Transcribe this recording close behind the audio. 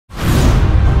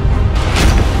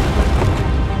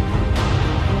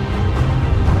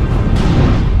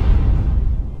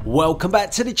Welcome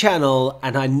back to the channel,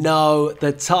 and I know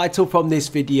the title from this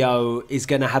video is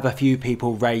going to have a few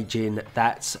people raging,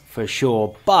 that's for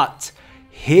sure, but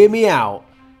hear me out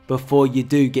before you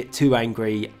do get too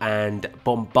angry and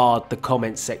bombard the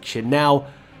comment section. Now,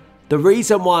 the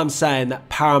reason why I'm saying that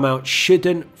Paramount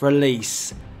shouldn't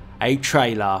release a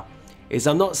trailer is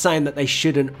I'm not saying that they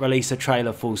shouldn't release a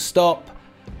trailer full stop,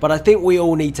 but I think we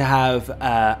all need to have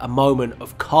a moment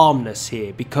of calmness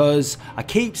here, because I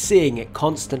keep seeing it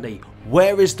constantly.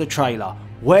 Where is the trailer?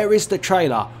 Where is the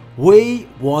trailer? We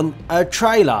want a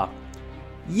trailer.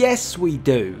 Yes, we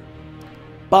do.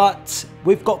 But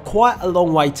we've got quite a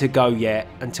long way to go yet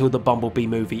until the Bumblebee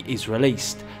movie is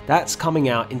released. That's coming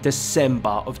out in December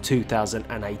of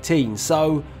 2018.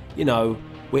 So, you know,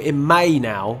 we're in May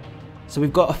now. So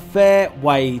we've got a fair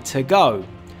way to go.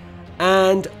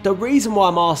 And the reason why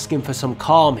I'm asking for some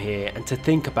calm here and to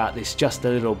think about this just a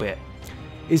little bit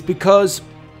is because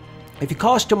if you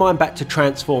cast your mind back to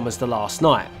Transformers The Last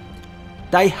Night,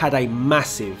 they had a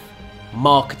massive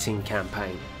marketing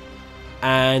campaign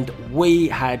and we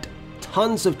had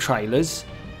tons of trailers,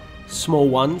 small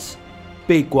ones,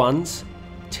 big ones,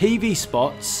 TV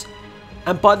spots,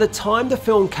 and by the time the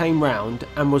film came round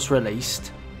and was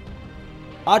released,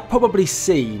 I'd probably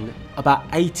seen about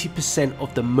 80%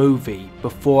 of the movie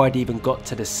before I'd even got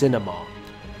to the cinema.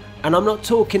 And I'm not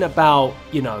talking about,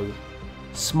 you know,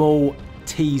 small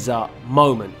teaser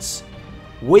moments.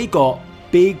 We got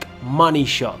big money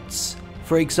shots.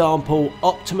 For example,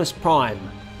 Optimus Prime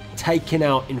taking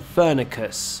out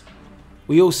Infernicus.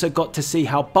 We also got to see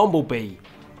how Bumblebee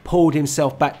pulled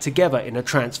himself back together in a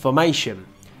transformation.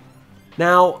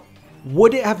 Now,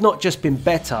 would it have not just been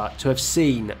better to have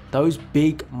seen those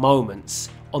big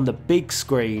moments on the big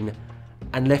screen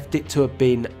and left it to have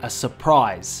been a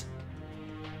surprise?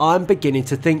 I'm beginning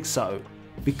to think so,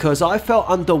 because I felt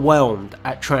underwhelmed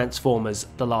at Transformers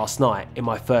The Last Night in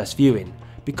my first viewing,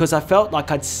 because I felt like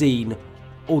I'd seen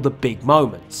all the big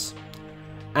moments.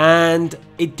 And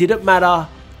it didn't matter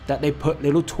that they put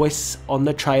little twists on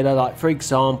the trailer, like for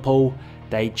example,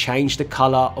 they changed the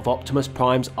colour of Optimus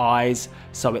Prime's eyes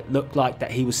so it looked like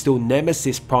that he was still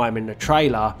Nemesis Prime in the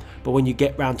trailer, but when you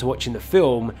get round to watching the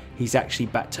film, he's actually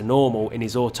back to normal in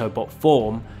his Autobot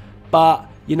form. But,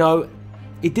 you know,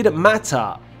 it didn't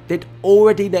matter. They'd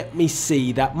already let me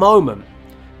see that moment.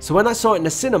 So when I saw it in the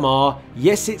cinema,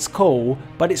 yes, it's cool,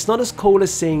 but it's not as cool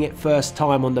as seeing it first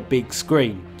time on the big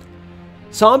screen.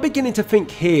 So I'm beginning to think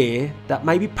here that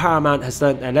maybe Paramount has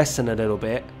learnt their lesson a little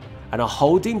bit and are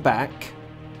holding back,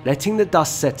 letting the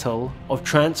dust settle of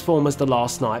Transformers The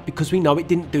Last Night, because we know it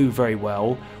didn't do very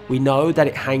well. We know that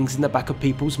it hangs in the back of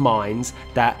people's minds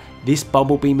that this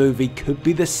Bumblebee movie could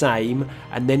be the same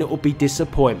and then it will be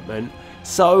disappointment.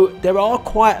 So there are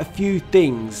quite a few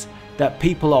things that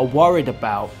people are worried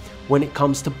about when it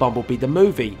comes to Bumblebee the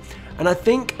movie. And I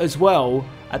think as well,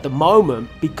 at the moment,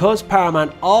 because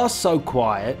Paramount are so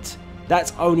quiet,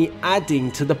 that's only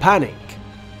adding to the panic,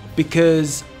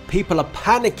 because people are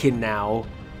panicking now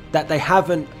that they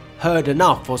haven't heard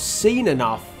enough or seen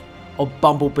enough of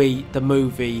Bumblebee the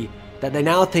movie, that they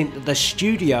now think that the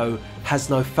studio has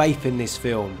no faith in this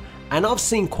film. And I've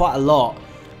seen quite a lot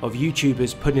of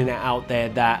YouTubers putting it out there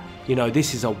that, you know,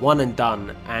 this is a one and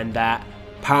done, and that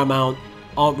Paramount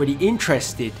aren't really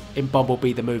interested in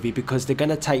Bumblebee the movie because they're going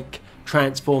to take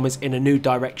Transformers in a new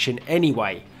direction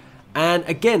anyway. And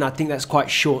again, I think that's quite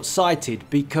short-sighted,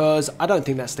 because I don't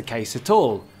think that's the case at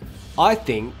all. I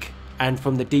think, and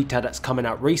from the detail that's coming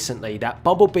out recently, that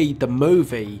Bumblebee the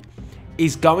movie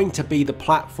is going to be the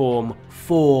platform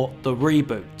for the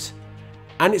reboot.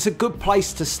 And it's a good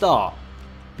place to start,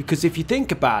 because if you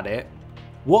think about it,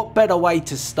 what better way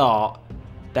to start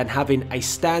than having a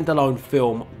standalone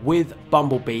film with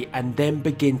Bumblebee and then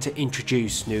begin to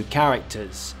introduce new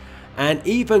characters. And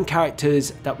even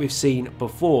characters that we've seen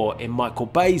before in Michael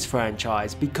Bay's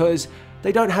franchise, because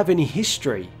they don't have any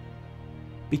history.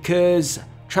 Because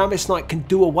Travis Knight can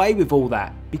do away with all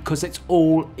that, because it's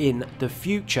all in the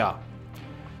future.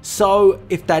 So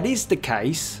if that is the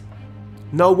case,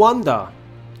 no wonder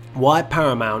why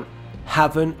Paramount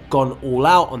haven't gone all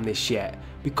out on this yet,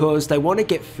 because they want to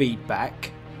get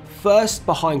feedback first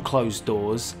behind closed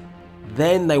doors,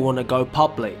 then they want to go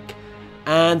public.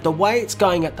 And the way it's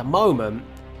going at the moment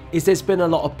is there's been a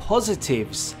lot of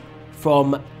positives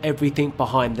from everything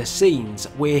behind the scenes.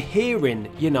 We're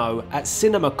hearing, you know, at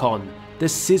CinemaCon, the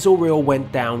sizzle reel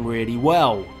went down really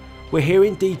well. We're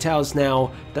hearing details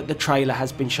now that the trailer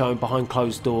has been shown behind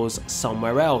closed doors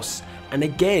somewhere else. And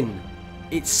again,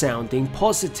 it's sounding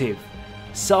positive.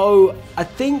 So I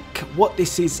think what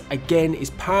this is, again, is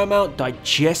Paramount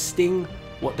digesting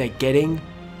what they're getting,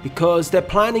 because they're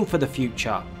planning for the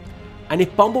future. And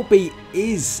if Bumblebee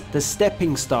is the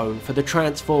stepping stone for the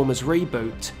Transformers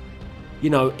reboot, you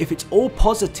know, if it's all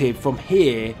positive from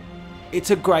here, it's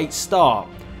a great start.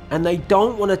 And they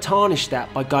don't want to tarnish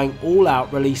that by going all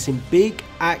out, releasing big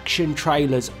action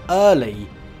trailers early,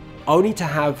 only to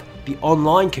have the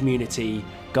online community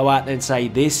go out there and say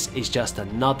this is just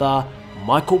another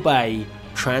Michael Bay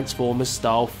Transformers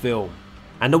style film.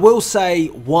 And I will say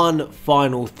one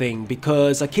final thing,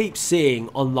 because I keep seeing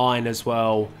online as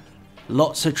well,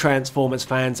 lots of Transformers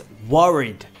fans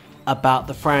worried about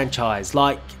the franchise,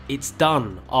 like it's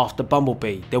done after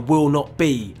Bumblebee. There will not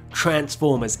be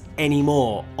Transformers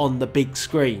anymore on the big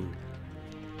screen.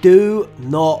 Do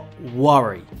not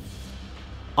worry.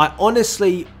 I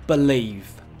honestly believe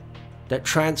that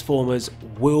Transformers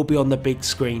will be on the big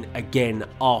screen again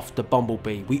after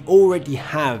Bumblebee. We already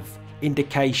have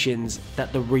indications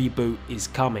that the reboot is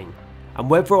coming, and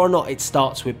whether or not it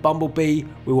starts with Bumblebee,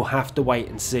 we will have to wait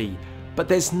and see. But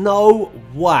there's no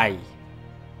way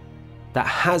that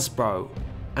Hasbro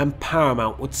and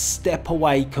Paramount would step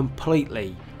away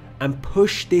completely and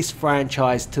push this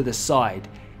franchise to the side.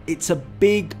 It's a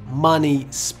big money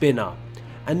spinner,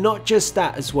 and not just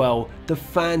that as well, the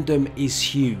fandom is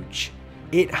huge.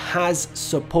 It has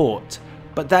support,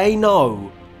 but they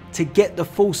know to get the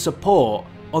full support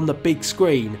on the big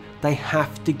screen, they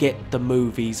have to get the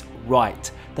movies right.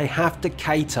 They have to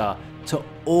cater to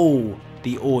all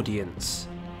the audience.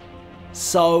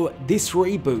 So this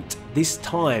reboot, this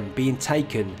time being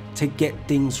taken to get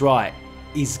things right,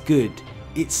 is good.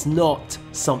 It's not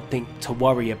something to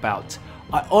worry about.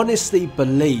 I honestly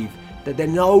believe that they're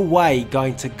no way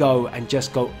going to go and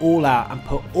just go all out and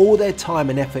put all their time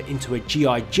and effort into a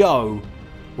G.I. Joe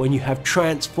when you have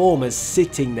Transformers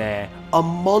sitting there, a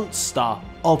monster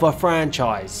of a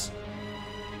franchise.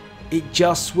 It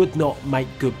just would not make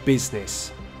good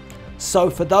business.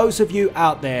 So for those of you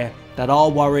out there that are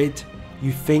worried,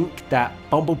 you think that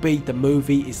Bumblebee the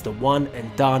movie is the one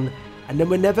and done, and then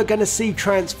we're never going to see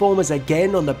Transformers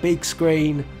again on the big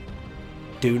screen,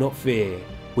 do not fear.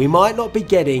 We might not be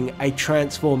getting a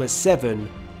Transformers 7,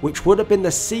 which would have been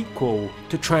the sequel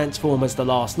to Transformers The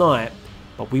Last Knight,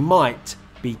 but we might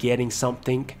be getting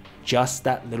something just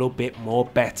that little bit more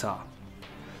better.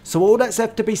 So all that's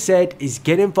left to be said is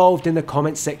get involved in the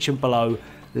comment section below.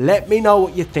 Let me know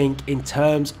what you think in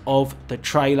terms of the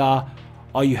trailer.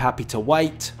 Are you happy to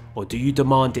wait, or do you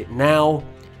demand it now?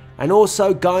 And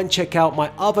also go and check out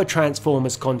my other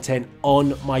Transformers content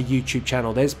on my YouTube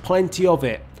channel. There's plenty of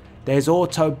it. There's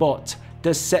Autobot,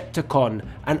 Decepticon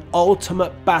and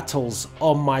Ultimate Battles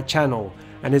on my channel.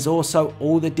 And there's also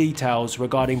all the details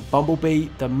regarding Bumblebee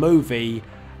the movie,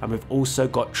 and we've also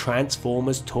got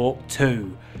Transformers Talk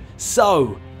 2.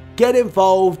 So get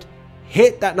involved,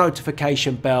 hit that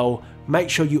notification bell, make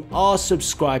sure you are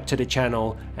subscribed to the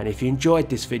channel, and if you enjoyed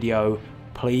this video,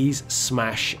 please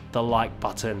smash the like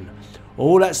button.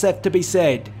 All that's left to be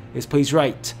said is please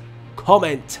rate,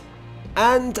 comment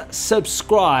and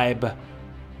subscribe.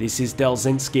 This is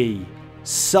Delzinski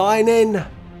signing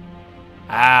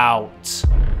out.